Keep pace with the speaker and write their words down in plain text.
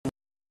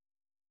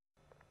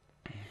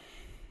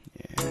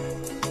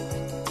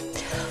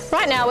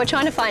Right now we're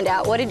trying to find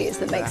out what it is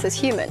that makes us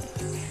human.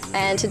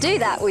 And to do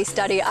that we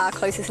study our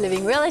closest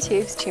living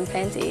relatives,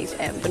 chimpanzees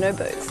and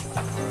bonobos.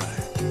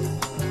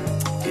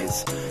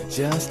 It's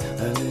just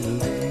a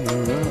little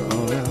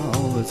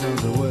all the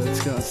times the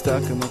words got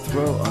stuck in my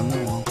throat. I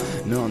know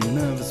I'm not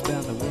nervous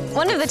about the world.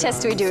 One of the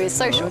tests we do is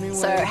social.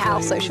 So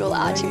how social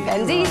are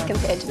chimpanzees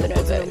compared to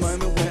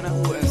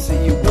bonobos?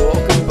 See you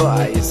walking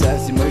by, your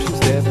sassy emotions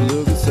there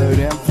looking so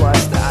damn fly.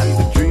 Starting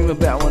to dream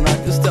about when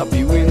I could stop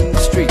you in the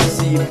street.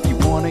 See if you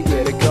wanna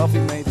get a coffee,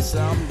 maybe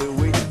something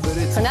to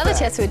eat. Another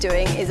test we're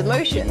doing is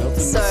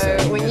emotions. So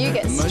when you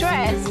get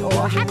stressed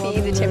or happy,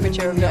 the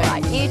temperature of your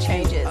right ear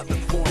changes.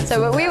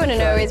 So what we want to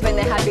know is when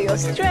they're happy or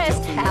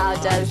stressed, how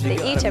does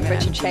the ear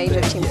temperature change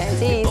of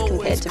chimpanzees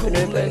compared to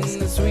bonobos?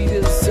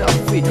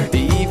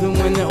 Even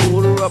when they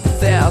order up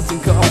 1,000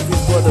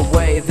 coffees, by the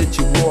way that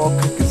you walk,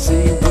 I can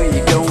see where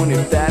you're going.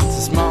 If that's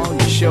a smile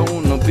you're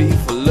showing, I'll be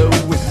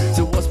following.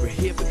 So what's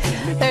prohibited?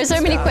 There are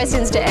so many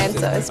questions to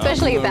answer,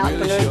 especially about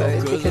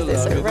bonobos because they're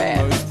so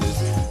rare.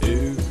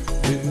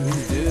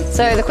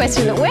 So the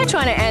question that we're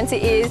trying to answer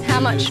is how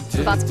much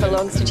of us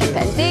belongs to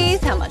chimpanzees,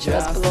 how much of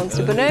us belongs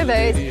to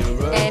bonobos,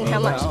 and how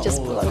much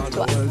just belongs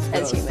to us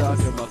as humans.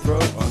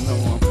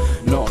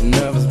 Not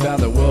nervous about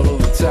the world all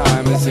the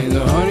time. It seems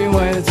the only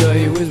way to tell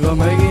you is by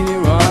making it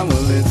rhyme.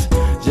 Well, it's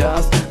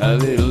just a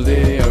little